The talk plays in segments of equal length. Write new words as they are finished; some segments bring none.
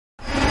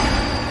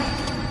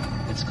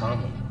It's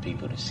common for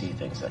people to see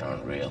things that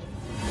aren't real.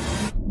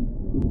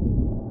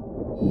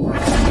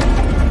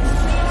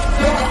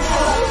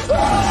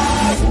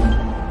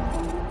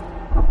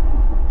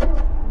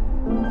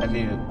 Have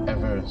you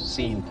ever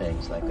seen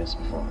things like this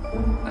before?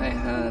 I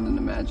had an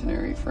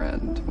imaginary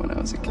friend when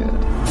I was a kid.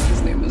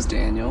 His name was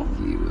Daniel.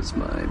 He was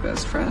my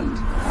best friend.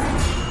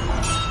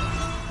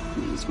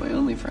 He was my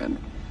only friend.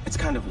 It's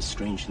kind of a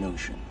strange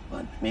notion,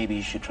 but maybe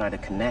you should try to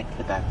connect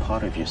with that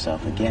part of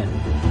yourself again.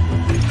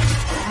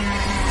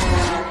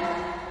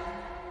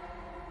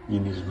 You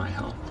needed my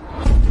help.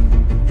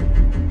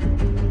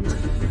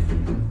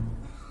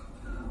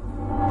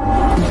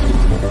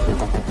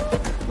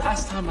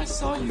 Last time I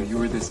saw you, you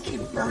were this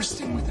kid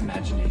bursting with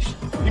imagination.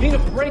 You need to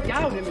break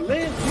out and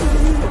live.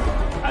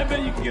 I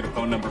bet you can get a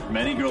phone number from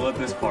any girl at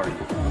this party.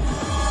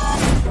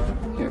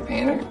 You're a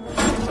painter?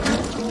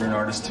 You're an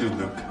artist too,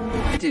 Luke.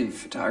 I do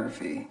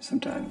photography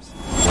sometimes.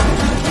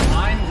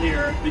 I'm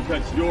here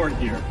because you're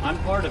here. I'm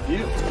part of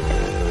you.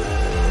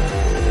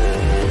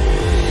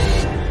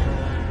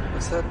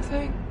 What's that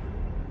thing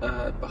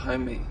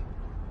behind me?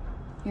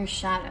 Your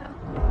shadow.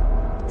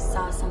 I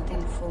saw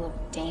something full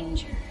of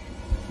danger.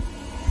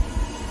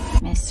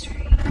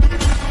 Mystery.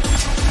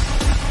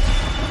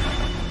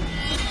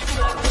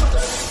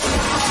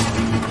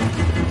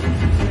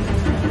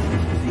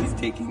 He's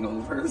taking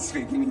over. It's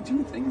making me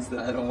do things that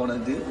I don't want to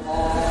do.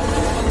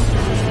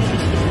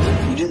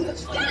 You do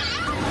this.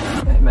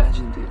 I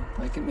imagined you.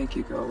 I can make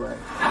you go right.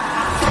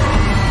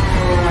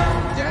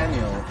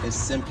 Daniel is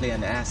simply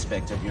an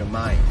aspect of your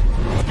mind.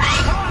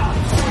 I'm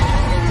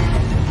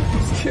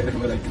scared of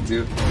what I can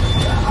do.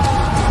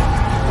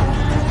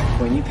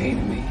 When you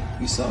painted me,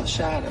 you saw a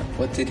shadow.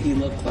 What did he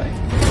look like?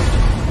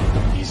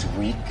 He's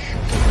weak.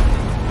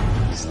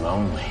 He's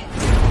lonely.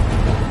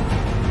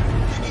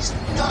 And he's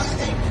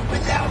nothing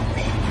without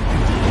me.